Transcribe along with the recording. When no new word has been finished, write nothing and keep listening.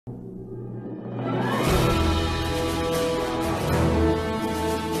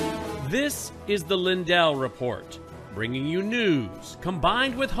This is the Lindell Report, bringing you news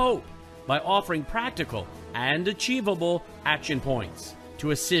combined with hope by offering practical and achievable action points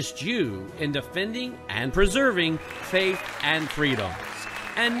to assist you in defending and preserving faith and freedoms.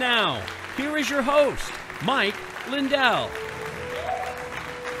 And now, here is your host, Mike Lindell.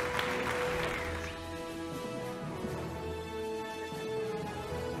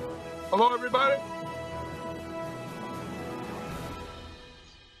 Hello, everybody.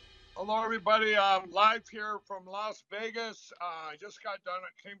 Hello, everybody. I'm live here from Las Vegas. I just got done.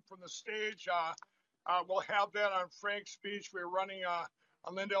 I came from the stage. We'll have that on Frank's speech. We're running on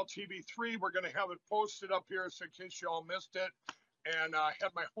Lindell TV3. We're going to have it posted up here, so in case you all missed it. And I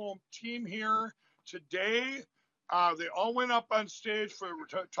had my home team here today. They all went up on stage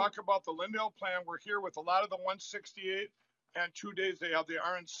to talk about the Lindell plan. We're here with a lot of the 168, and 2 days they have the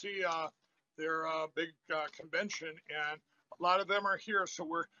RNC, their big convention, and a lot of them are here.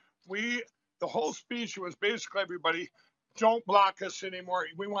 So the whole speech was basically, everybody, don't block us anymore.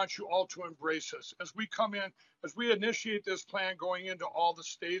 We want you all to embrace us. As we come in, as we initiate this plan going into all the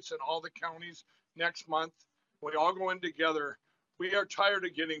states and all the counties next month, we all go in together. We are tired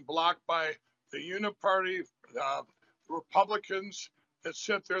of getting blocked by the Uniparty, the Republicans that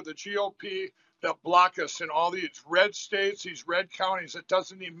sit there, the GOP that block us in all these red states, these red counties. It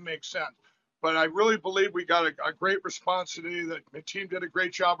doesn't even make sense. But I really believe we got a great response today. That the team did a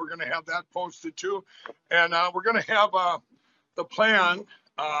great job. We're going to have that posted too. And we're going to have the plan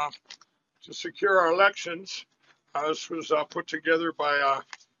to secure our elections. This was put together by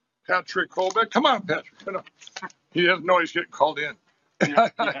Patrick Colbeck. Come on, Patrick. Come on. He doesn't know he's getting called in.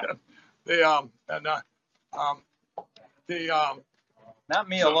 Not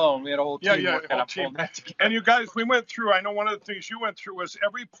me alone. We had a whole team working on pulling that together. And you guys, we went through, I know one of the things you went through was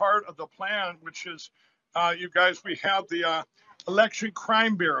every part of the plan, which is, you guys, we have the Election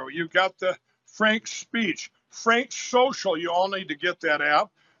Crime Bureau. You got the Frank Speech, Frank Social. You all need to get that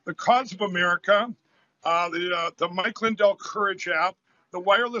app. The Cause of America, the Mike Lindell Courage app, the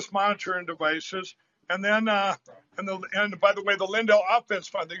wireless monitoring devices, and then and by the way, the Lindell Offense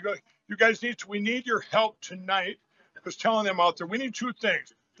Fund. You guys we need your help tonight. I was telling them out there, we need two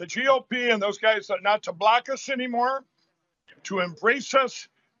things. The GOP and those guys not to block us anymore, to embrace us,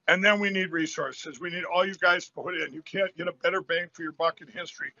 and then we need resources. We need all you guys to put in. You can't get a better bang for your buck in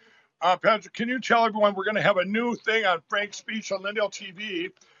history. Patrick, can you tell everyone we're going to have a new thing on Frank's speech on Lindell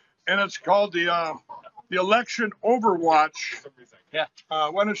TV, and it's called the Election Overwatch. Yeah.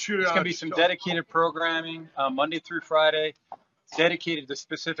 Why don't you? There's going to be some dedicated programming Monday through Friday, dedicated to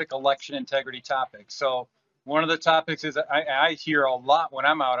specific election integrity topics. So one of the topics is I hear a lot when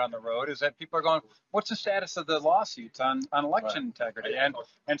I'm out on the road is that people are going, what's the status of the lawsuits on election integrity?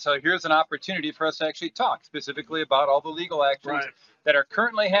 And so here's an opportunity for us to actually talk specifically about all the legal actions that are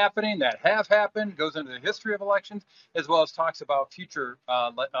currently happening, that have happened, goes into the history of elections, as well as talks about future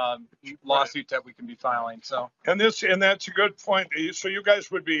lawsuits that we can be filing. So and that's a good point. So you guys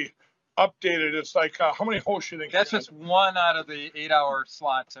would be updated. It's like how many hosts you think? That's just one out of the 8-hour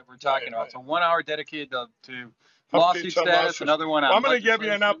slots that we're talking about. So 1 hour dedicated to lawsuit status, another one on I'm going to give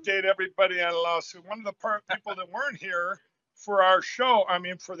you an update, everybody, on a lawsuit. One of the people that weren't here for our show,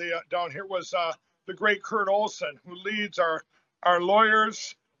 for the down here, was the great Kurt Olson, who leads our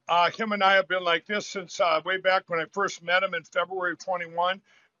lawyers. Him and I have been like this since way back when I first met him in February of 21.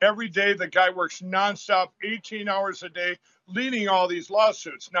 Every day, the guy works nonstop, 18 hours a day, leading all these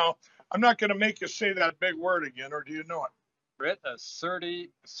lawsuits. Now, I'm not going to make you say that big word again, or do you know it? Writ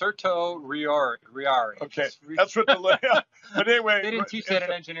certiorari. Okay, that's what the. But anyway, they didn't teach that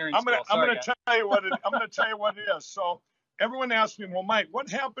in engineering I'm school. I'm going to tell you what it is. So everyone asked me, well, Mike, what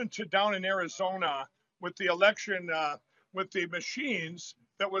happened to down in Arizona with the election with the machines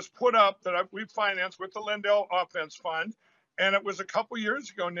that was put up that we financed with the Lindell Offense Fund, and it was a couple years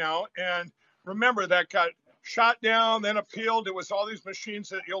ago now, and remember that got shot down, then appealed. It was all these machines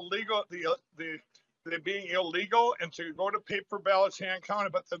that illegal, they being illegal, and to go to paper ballots, hand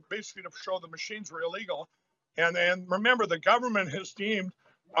counted, but basically to show the machines were illegal. And then remember, the government has deemed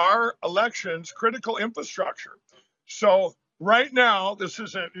our elections critical infrastructure. So right now,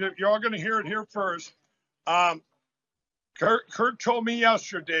 you're all going to hear it here first. Kurt told me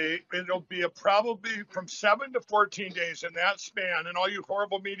yesterday it'll be probably from 7 to 14 days in that span. And all you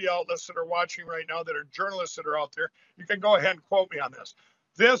horrible media outlets that are watching right now, that are journalists that are out there, you can go ahead and quote me on this.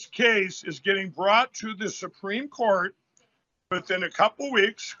 This case is getting brought to the Supreme Court within a couple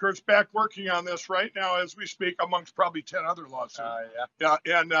weeks. Kurt's back working on this right now as we speak, amongst probably 10 other lawsuits.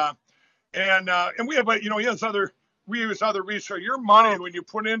 And we have, he has other, we use other research. Your money, when you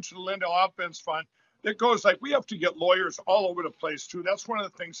put into the Lindell Offense Fund, that goes like, we have to get lawyers all over the place too. That's one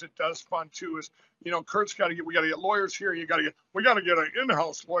of the things that does fun too, is, you know, Kurt's got to get, we got to get lawyers here. We got to get an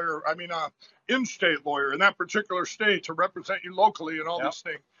in-house lawyer. I mean, in-state lawyer in that particular state to represent you locally and all these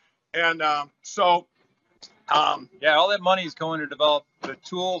things. And yeah, all that money is going to develop the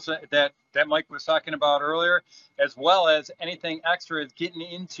tools that Mike was talking about earlier, as well as anything extra is getting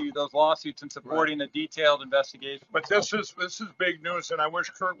into those lawsuits and supporting the detailed investigation. But this is big news, and I wish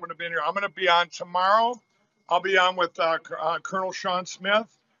Kurt would have been here. I'm going to be on tomorrow. I'll be on with Colonel Sean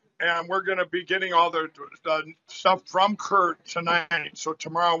Smith, and we're going to be getting all the stuff from Kurt tonight. So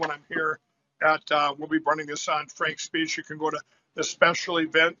tomorrow when I'm here, we'll be running this on Frank's Speech. You can go to the special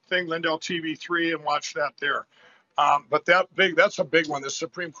event thing, Lindell TV3, and watch that there. But that's a big one, the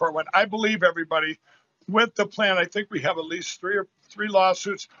Supreme Court one. I believe everybody with the plan. I think we have at least three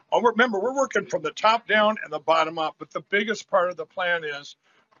lawsuits. Oh, remember, we're working from the top down and the bottom up. But the biggest part of the plan is,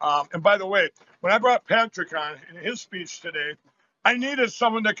 and by the way, when I brought Patrick on in his speech today, I needed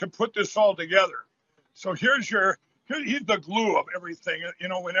someone that could put this all together. So he's the glue of everything. You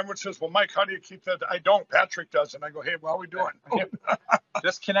know, when everyone says, well, Mike, how do you keep that? I don't. Patrick does. And I go, hey, what are we doing?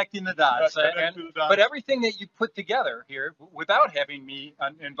 Just connecting the dots. But everything that you put together here, without having me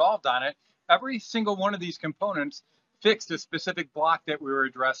involved on it, every single one of these components fixed a specific block that we were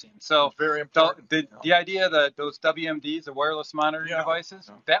addressing. So very important. The idea that those WMDs, the wireless monitoring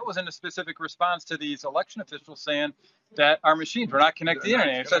devices, that was in a specific response to these election officials saying that our machines were not connected to the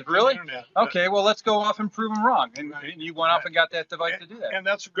internet. It said, really? Okay, well, let's go off and prove them wrong. And you went off and got that device to do that. And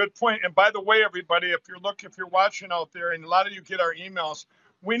that's a good point. And by the way, everybody, if you're watching out there, and a lot of you get our emails,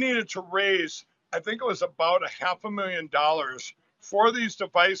 we needed to raise, I think it was about $500,000 for these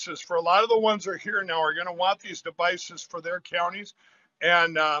devices. For a lot of the ones that are here now are going to want these devices for their counties.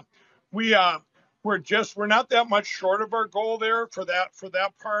 And we're not that much short of our goal there for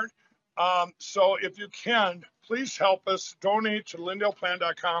that part. So if you can, please help us. Donate to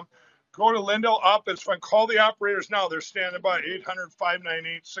LindellPlan.com. Go to Lindell Up. It's fun. Call the operators now. They're standing by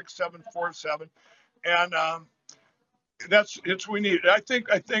 800-598-6747. And it's we need. I think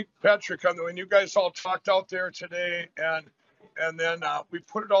Patrick, when you guys all talked out there today, and then we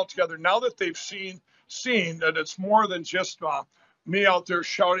put it all together. Now that they've seen that it's more than just me out there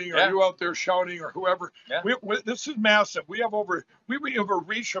shouting, or you out there shouting, or whoever. This is massive. We have a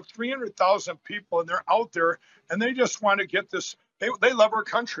reach of 300,000 people, and they're out there, and they just want to get this. They love our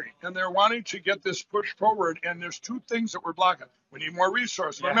country, and they're wanting to get this pushed forward. And there's two things that we're blocking. We need more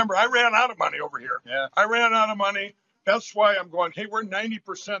resources. Remember, I ran out of money over here. I ran out of money. That's why I'm going, hey, we're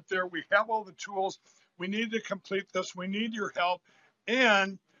 90% there. We have all the tools. We need to complete this. We need your help.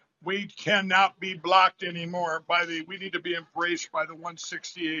 And we cannot be blocked anymore we need to be embraced by the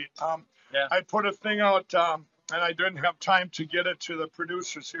 168. I put a thing out, and I didn't have time to get it to the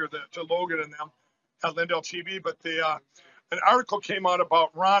producers here, to Logan and them at Lindell TV, but an article came out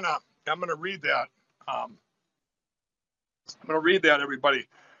about Rana. I'm going to read that. Everybody.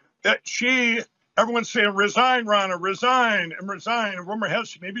 Everyone's saying, resign, Rana, resign, and resign. And rumor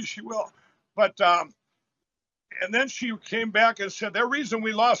has maybe she will. But and then she came back and said, the reason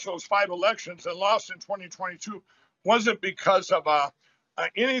we lost those 5 elections and lost in 2022 wasn't because of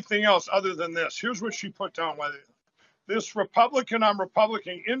anything else other than this. Here's what she put down. This Republican on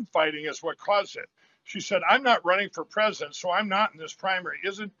Republican infighting is what caused it. She said, I'm not running for president, so I'm not in this primary.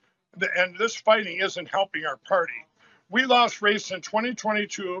 And this fighting isn't helping our party. We lost race in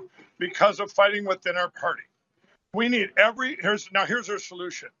 2022 because of fighting within our party. We need here's our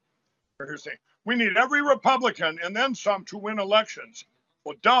solution. We need every Republican and then some to win elections.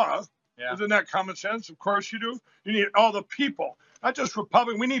 Well, duh. Isn't that common sense? Of course you do. You need all the people, not just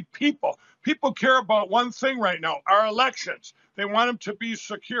Republicans. We need people. People care about one thing right now, our elections. They want them to be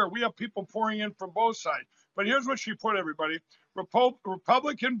secure. We have people pouring in from both sides. But here's what she put, everybody.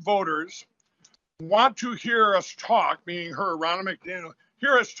 Republican voters want to hear us talk, meaning her, Ronna McDaniel,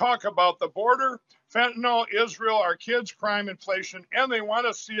 hear us talk about the border, fentanyl, Israel, our kids, crime, inflation, and they want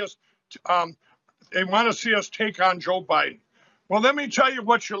to see us take on Joe Biden. Well, let me tell you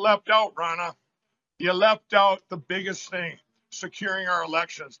what you left out, Ronna. You left out the biggest thing, securing our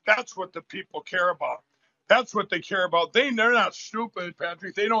elections. That's what the people care about. That's what they care about. They're not stupid,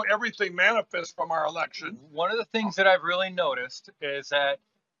 Patrick. They know everything manifests from our election. One of the things that I've really noticed is that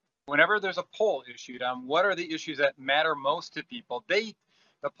whenever there's a poll issued on what are the issues that matter most to people, the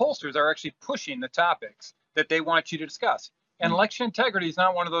pollsters are actually pushing the topics that they want you to discuss. And election integrity is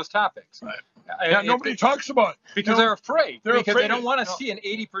not one of those topics. Right. Nobody talks about it. Because they're afraid. They don't want to see an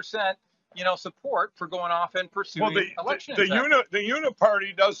 80% you know, support for going off and pursuing election the integrity. unit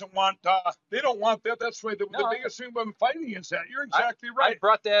party doesn't want, they don't want that. That's why the biggest thing we've been fighting is that. You're exactly right. I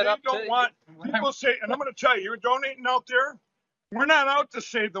brought that up. They don't want, people say, and I'm going to tell you, you're donating out there. We're not out to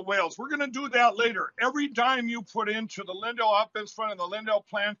save the whales. We're going to do that later. Every dime you put into the Lindell Offense Fund and the Lindell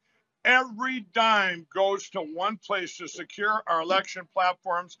plan, every dime goes to one place to secure our election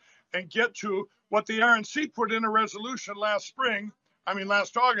platforms and get to what the RNC put in a resolution last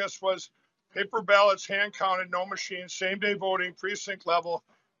August was paper ballots, hand counted, no machines, same day voting, precinct level,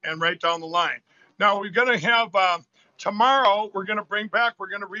 and right down the line. Now we're going to have, tomorrow, we're going to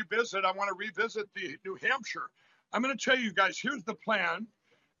revisit, I want to revisit the New Hampshire. I'm going to tell you guys, here's the plan.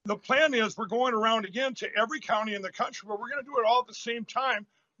 The plan is we're going around again to every county in the country, but we're going to do it all at the same time,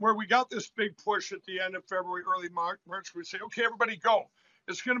 where we got this big push at the end of February, early March. We say, okay, everybody go.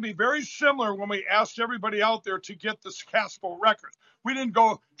 It's going to be very similar when we asked everybody out there to get this cast vote record. We didn't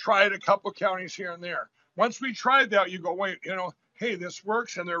go try it a couple counties here and there. Once we tried that, you go, wait, you know, hey, this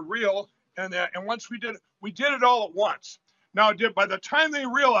works and they're real. And once we did it all at once. Now, by the time they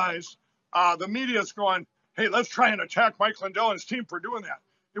realized the media is going, hey, let's try and attack Mike Lindell and his team for doing that.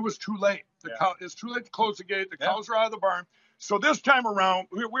 It was too late. It's too late to close the gate. The cows are out of the barn. So this time around,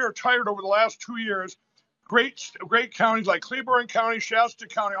 we are tired over the last 2 years. Great counties like Cleburne County, Shasta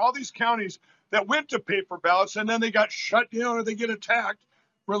County, all these counties that went to paper ballots and then they got shut down or they get attacked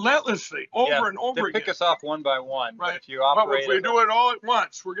relentlessly over and over again. They pick us off one by one. Right. But if you operate, we do it all at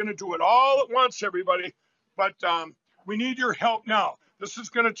once. We're going to do it all at once, everybody. But we need your help now. This is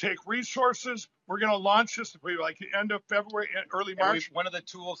going to take resources. We're going to launch this like the end of February, early March. One of the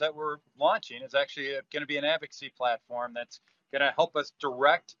tools that we're launching is actually going to be an advocacy platform that's going to help us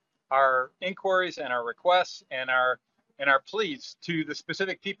direct our inquiries and our requests and our pleas to the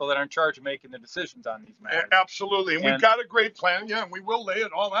specific people that are in charge of making the decisions on these matters. Absolutely. And we've got a great plan. Yeah, and we will lay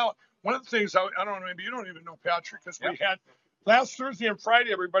it all out. One of the things, I don't know, maybe you don't even know, Patrick, because we had last Thursday and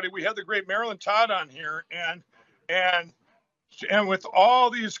Friday, everybody, we had the great Marilyn Todd on here. And with all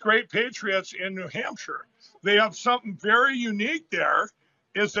these great patriots in New Hampshire, they have something very unique there,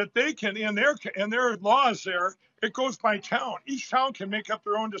 is that they can, in their laws there, it goes by town. Each town can make up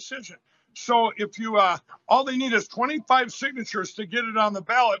their own decision. So if you, all they need is 25 signatures to get it on the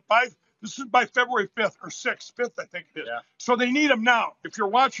ballot this is by February 5th or 6th, I think it is. Yeah. So they need them now. If you're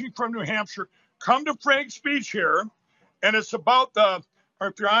watching from New Hampshire, come to Frank's speech here, and it's about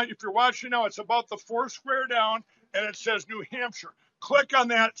if you're watching now, it's about the 4 square down, and it says New Hampshire. Click on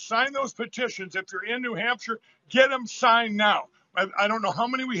that, sign those petitions. If you're in New Hampshire, get them signed now. I don't know how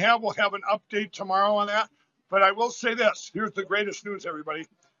many we have. We'll have an update tomorrow on that. But I will say this. Here's the greatest news, everybody.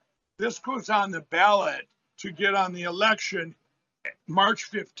 This goes on the ballot to get on the election March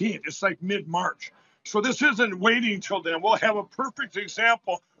 15th. It's like mid-March. So this isn't waiting till then. We'll have a perfect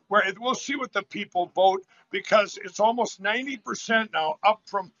example where we'll see what the people vote, because it's almost 90% now, up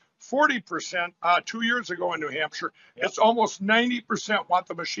from 40% 2 years ago in New Hampshire. Yep. It's almost 90% want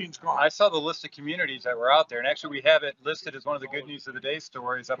the machines gone. I saw the list of communities that were out there, and actually we have it listed as one of the good news of the day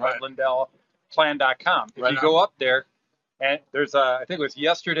stories up at LindellPlan.com. If you go up there, and there's I think it was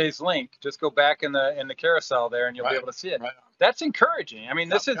yesterday's link. Just go back in the carousel there, and you'll be able to see it. Right. That's encouraging. I mean,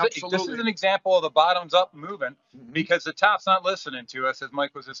 this is an example of the bottoms up movement, because the top's not listening to us, as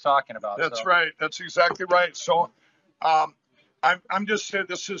Mike was just talking about. That's right. That's exactly right. So, I'm just saying,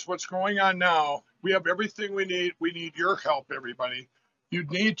 this is what's going on now. We have everything we need. We need your help, everybody. You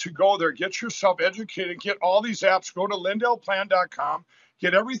need to go there, get yourself educated, get all these apps. Go to LindellPlan.com,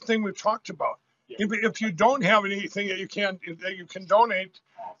 get everything we've talked about. If you don't have anything that you can donate,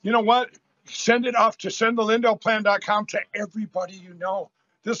 you know what? Send the LindellPlan.com to everybody you know.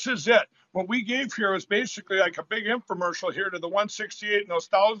 This is it. What we gave here is basically like a big infomercial here to the 168 and those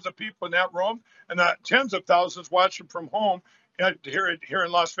thousands of people in that room, and the tens of thousands watching from home here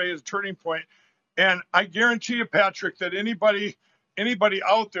in Las Vegas, Turning Point. And I guarantee you, Patrick, that anybody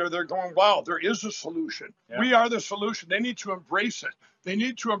out there, they're going, wow, there is a solution. Yeah. We are the solution. They need to embrace it. They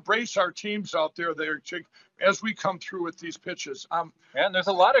need to embrace our teams out there as we come through with these pitches. And there's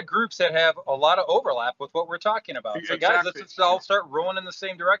a lot of groups that have a lot of overlap with what we're talking about. So guys, let's all start rowing in the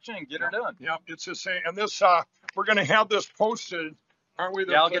same direction and get her done. Yeah, it's the same. And this, we're going to have this posted, aren't we?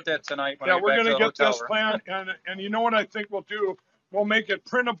 Yeah, I'll get that tonight. We're going to get this plan. And you know what I think we'll do? We'll make it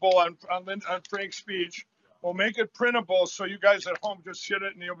printable on Frank's speech. We'll make it printable so you guys at home just hit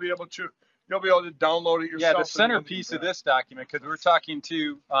it and you'll be able to download it yourself. Yeah, the centerpiece of this document, because we're talking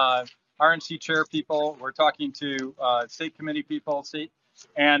to RNC chair people, we're talking to state committee people,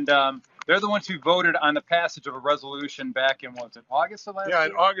 and they're the ones who voted on the passage of a resolution back in, what was it, August of last year? Yeah,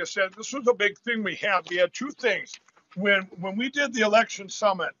 in August. This was a big thing we had. We had two things. When we did the election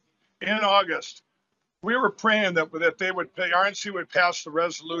summit, in August, we were praying that they would, the RNC would pass the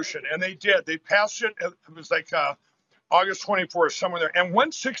resolution, and they did. They passed it. It was like August 24th, somewhere there, and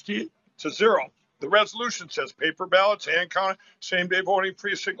 160 to 0. The resolution says paper ballots and count, same day voting,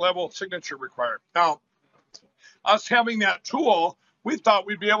 precinct level signature required. Now, us having that tool, we thought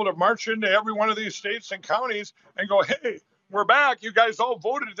we'd be able to march into every one of these states and counties and go, hey, we're back. You guys all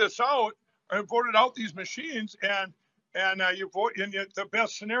voted this out and voted out these machines, and you vote. And the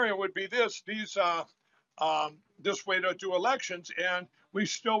best scenario would be this way to do elections, and we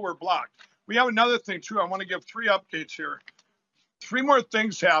still were blocked. We have another thing too. I want to give 3 updates here. 3 more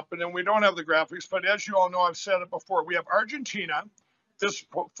things happened, and we don't have the graphics, but as you all know, I've said it before. We have Argentina this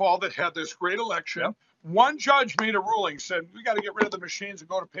fall that had this great election. Yep. One judge made a ruling, said, we got to get rid of the machines and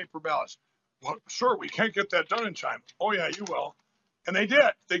go to paper ballots. Well, sir, we can't get that done in time. Oh, yeah, you will. And they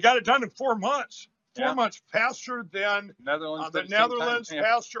did. They got it done in 4 months. 4 months faster than Netherlands, the Netherlands,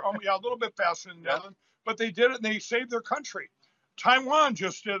 faster. Oh, yeah, a little bit faster than the Netherlands. But they did it, and they saved their country. Taiwan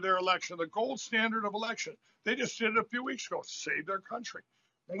just did their election, the gold standard of election. They just did it a few weeks ago, saved their country.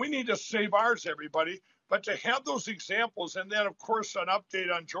 And we need to save ours, everybody. But to have those examples, and then, of course, an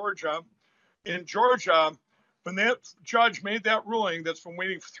update on Georgia. In Georgia, when that judge made that ruling that's been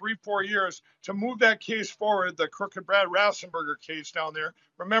waiting for 3-4 years to move that case forward, the crooked Brad Rassenberger case down there,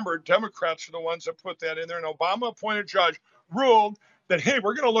 remember, Democrats are the ones that put that in there. An Obama-appointed judge ruled that, hey,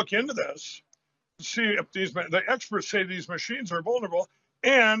 we're going to look into this, see if the experts say these machines are vulnerable,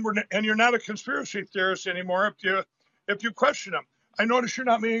 and you're not a conspiracy theorist anymore if you question them. I noticed you're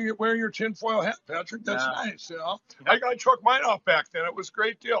not wearing your tinfoil hat, Patrick. That's nice. You know, I took mine off back then. It was a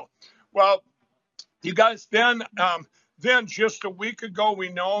great deal. Well, you guys, then just a week ago, we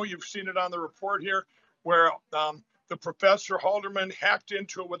know you've seen it on the report here, where the Professor Halderman hacked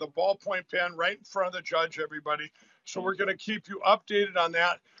into it with a ballpoint pen right in front of the judge, everybody. So we're going to keep you updated on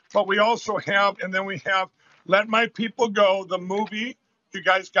that. But we also have, and then we have Let My People Go, the movie. You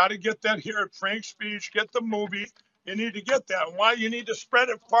guys got to get that here at Frank's speech. Get the movie. You need to get that. Why? You need to spread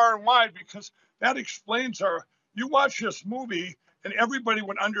it far and wide, because that explains you watch this movie and everybody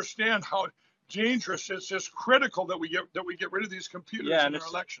would understand how dangerous. It's just critical that we get rid of these computers in our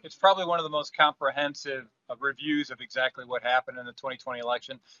election. It's probably one of the most comprehensive reviews of exactly what happened in the 2020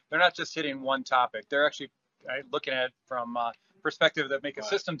 election. They're not just hitting one topic. They're actually looking at it from perspective that make a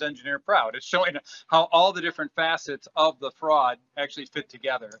systems engineer proud. It's showing how all the different facets of the fraud actually fit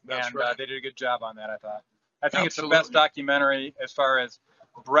together. They did a good job on that, I thought. I think it's the best documentary as far as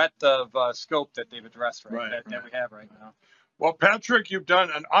breadth of scope that they've addressed that we have right now. Well, Patrick, you've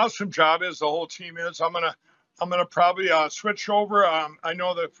done an awesome job, as the whole team is. I'm gonna probably switch over. I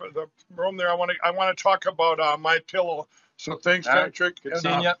know that for the room there, I want to talk about My Pillow. So thanks, Patrick. Good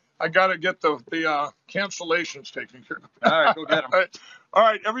seeing you. I got to get the cancellations taken care of. All right, go get them. All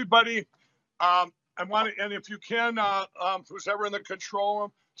right, everybody. I want to, and if you can, who's ever in the control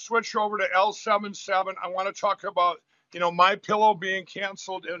room, switch over to L77. I want to talk about, My Pillow being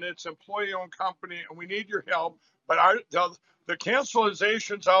canceled, and it's employee-owned company, and we need your help. But the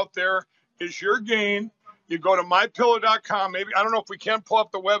cancelizations out there is your gain. You go to mypillow.com. Maybe, I don't know if we can pull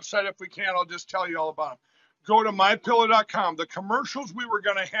up the website. If we can, I'll just tell you all about them. Go to mypillow.com. The commercials we were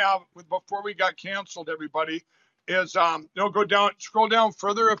going to have before we got canceled, everybody, is go down, scroll down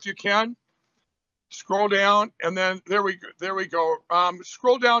further if you can. Scroll down, and then there we go.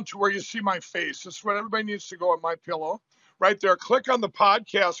 Scroll down to where you see my face. This is what everybody needs to go at My Pillow. Right there. Click on the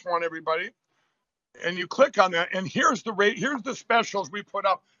podcast one, everybody. And you click on that, and here's the specials we put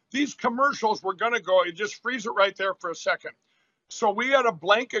up. These commercials were going to go, you just freeze it right there for a second. So we had a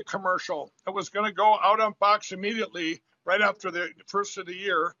blanket commercial that was going to go out on Fox immediately right after the first of the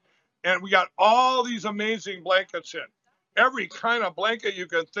year. And we got all these amazing blankets in. Every kind of blanket you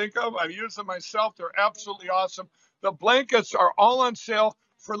can think of. I've used them myself. They're absolutely awesome. The blankets are all on sale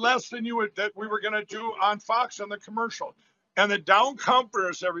for less than that we were going to do on Fox on the commercial. And the down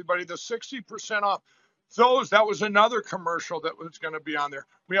comforters, everybody, the 60% off. That was another commercial that was going to be on there.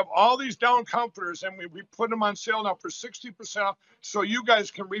 We have all these down comforters, and we put them on sale now for 60% off, so you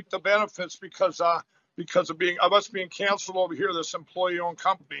guys can reap the benefits because of us being canceled over here, this employee-owned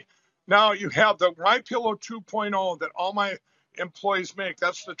company. Now you have the My Pillow 2.0 that all my employees make.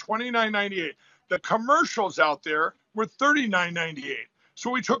 That's the $29.98. The commercials out there were $39.98. So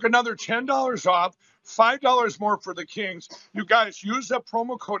we took another $10 off, $5 more for the Kings. You guys use that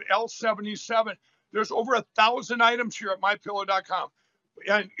promo code L77. There's over 1,000 items here at mypillow.com.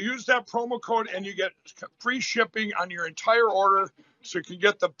 And use that promo code and you get free shipping on your entire order. So you can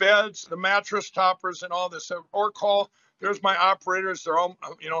get the beds, the mattress toppers, and all this. Or call, there's my operators. They're all,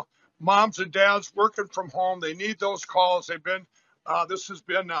 moms and dads working from home. They need those calls. This has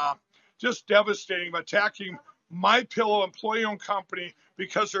been just devastating, attacking MyPillow, employee-owned company,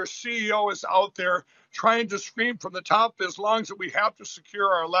 because their CEO is out there trying to scream from the top of his lungs that we have to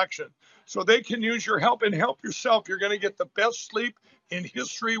secure our election. So they can use your help and help yourself. You're going to get the best sleep in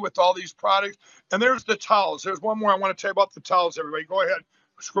history with all these products. And there's the towels. There's one more I want to tell you about the towels, everybody. Go ahead.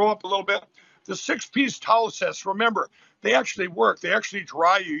 Scroll up a little bit. The 6-piece towel sets, remember, they actually work. They actually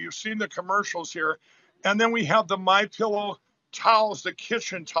dry you. You've seen the commercials here. And then we have the MyPillow towels, the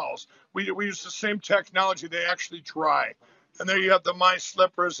kitchen towels. We use the same technology. They actually dry. And there you have the My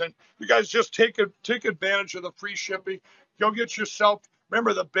Slippers. And you guys just take advantage of the free shipping. Go get yourself,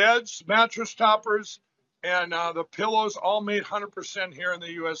 remember, the beds, mattress toppers, and the pillows, all made 100% here in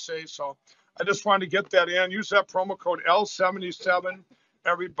the USA. So I just wanted to get that in. Use that promo code L77,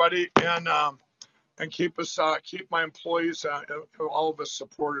 everybody, and keep my employees, all of us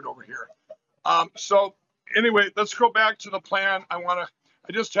supported over here. So anyway, let's go back to the plan. I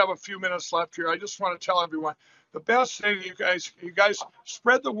just have a few minutes left here. I just want to tell everyone the best thing, you guys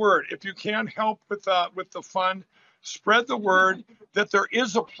spread the word. If you can help with the fund, spread the word that there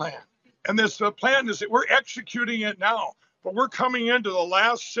is a plan. And the plan is that we're executing it now, but we're coming into the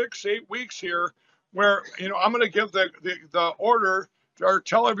last 6-8 weeks here where, I'm going to give the order or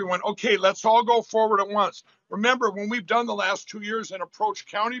tell everyone, okay, let's all go forward at once. Remember, when we've done the last 2 years and approached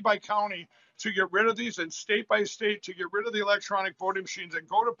county by county to get rid of these and state by state to get rid of the electronic voting machines and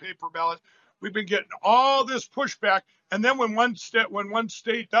go to paper ballots, we've been getting all this pushback. And then when one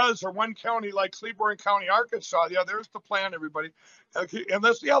state does, or one county like Cleburne County, Arkansas, yeah, there's the plan, everybody. Okay, and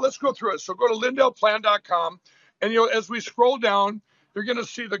let's go through it. So go to lindellplan.com, and as we scroll down, you're going to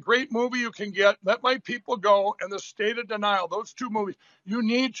see the great movie you can get, Let My People Go, and The State of Denial. Those two movies, you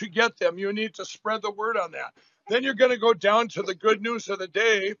need to get them. You need to spread the word on that. Then you're going to go down to the good news of the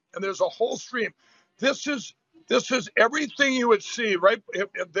day, and there's a whole stream. This is everything you would see, right?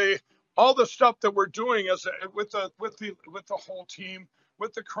 All the stuff that we're doing with the whole team,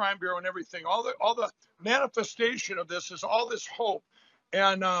 with the crime bureau and everything, all the manifestation of this is all this hope.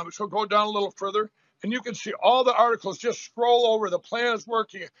 And so go down a little further, and you can see all the articles. Just scroll over. The plan is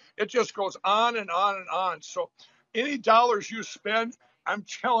working. It just goes on and on and on. So any dollars you spend, I'm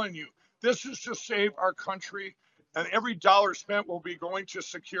telling you, this is to save our country, and every dollar spent will be going to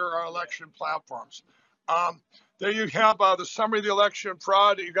secure our election platforms. There you have the summary of the election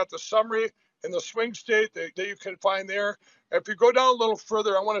fraud. You got the summary in the swing state that you can find there. If you go down a little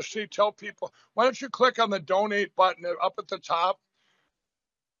further, I want to tell people, why don't you click on the donate button up at the top?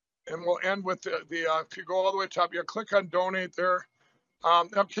 And we'll end with if you go all the way to the top, you click on donate there.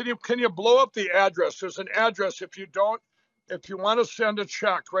 Now, can you blow up the address? There's an address. If you want to send a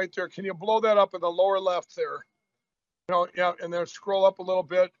check right there, can you blow that up in the lower left there? Yeah, and then scroll up a little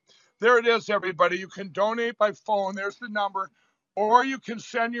bit. There it is, everybody. You can donate by phone. There's the number. Or you can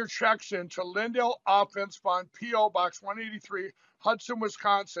send your checks in to Lindell Offense Fund, P.O. Box 183, Hudson,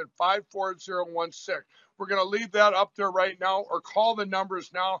 Wisconsin, 54016. We're going to leave that up there right now, or call the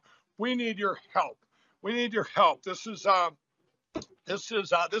numbers now. We need your help. We need your help. This is it.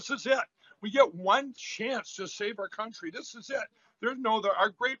 We get one chance to save our country. This is it. Our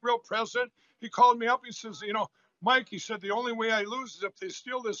great real president, he called me up. He says, Mike, he said, the only way I lose is if they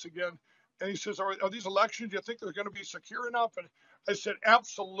steal this again. And he says, are these elections, do you think they're going to be secure enough? And I said,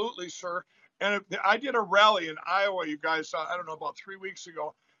 absolutely, sir. And I did a rally in Iowa, you guys, I don't know, about 3 weeks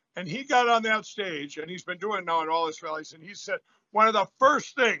ago. And he got on that stage, and he's been doing now at all his rallies. And he said, one of the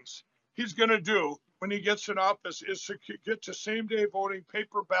first things he's going to do when he gets in office is to get to same-day voting,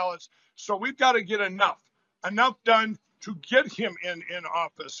 paper ballots. So we've got to get enough done to get him in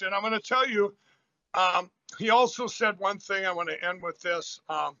office. And I'm going to tell you, he also said one thing. I want to end with this.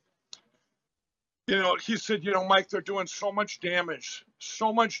 He said, Mike, they're doing so much damage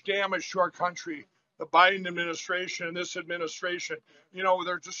to our country. The Biden administration and this administration,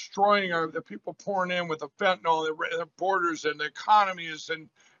 they're destroying the people pouring in with the fentanyl, the borders, and the economy is the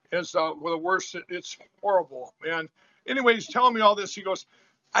worst. It's horrible. And anyway, he's telling me all this. He goes,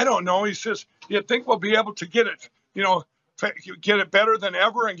 I don't know. He says, you think we'll be able to get it, get it better than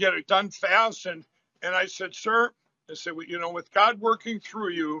ever and get it done fast? And I said, sir, I said, with God working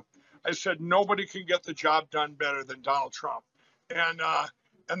through you, I said, nobody can get the job done better than Donald Trump. And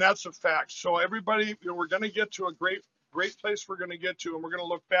that's a fact. So everybody, we're going to get to a great place we're going to get to, and we're going to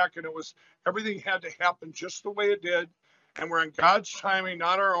look back, and everything had to happen just the way it did. And we're in God's timing,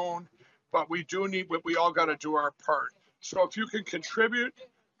 not our own, but we do need we all got to do our part. So if you can contribute,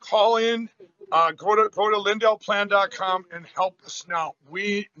 call in, go to lindellplan.com and help us now.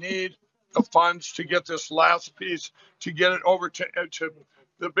 We need the funds to get this last piece, to get it over to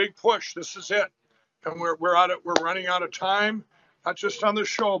the big push. This is it. And we're running out of time. not just on the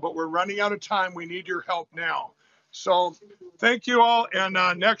show, but we're running out of time. We need your help now. So thank you all. And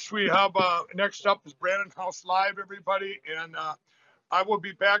next up is Brandon House Live, everybody. And I will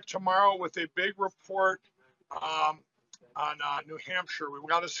be back tomorrow with a big report on New Hampshire.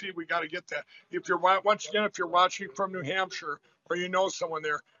 We got to get that. If you're watching from New Hampshire or you know someone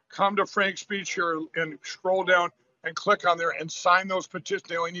there, come to Frank's Beach here and scroll down and click on there and sign those petitions.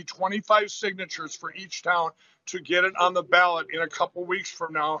 They only need 25 signatures for each town to get it on the ballot in a couple weeks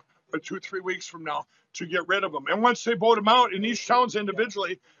from now, or 2-3 weeks from now, to get rid of them. And once they vote them out in each towns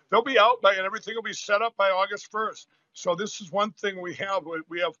individually, they'll be out and everything will be set up by August 1st. So this is one thing we have.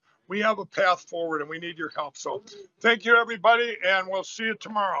 We have a path forward and we need your help. So thank you, everybody, and we'll see you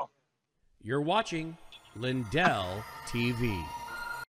tomorrow. You're watching Lindell TV.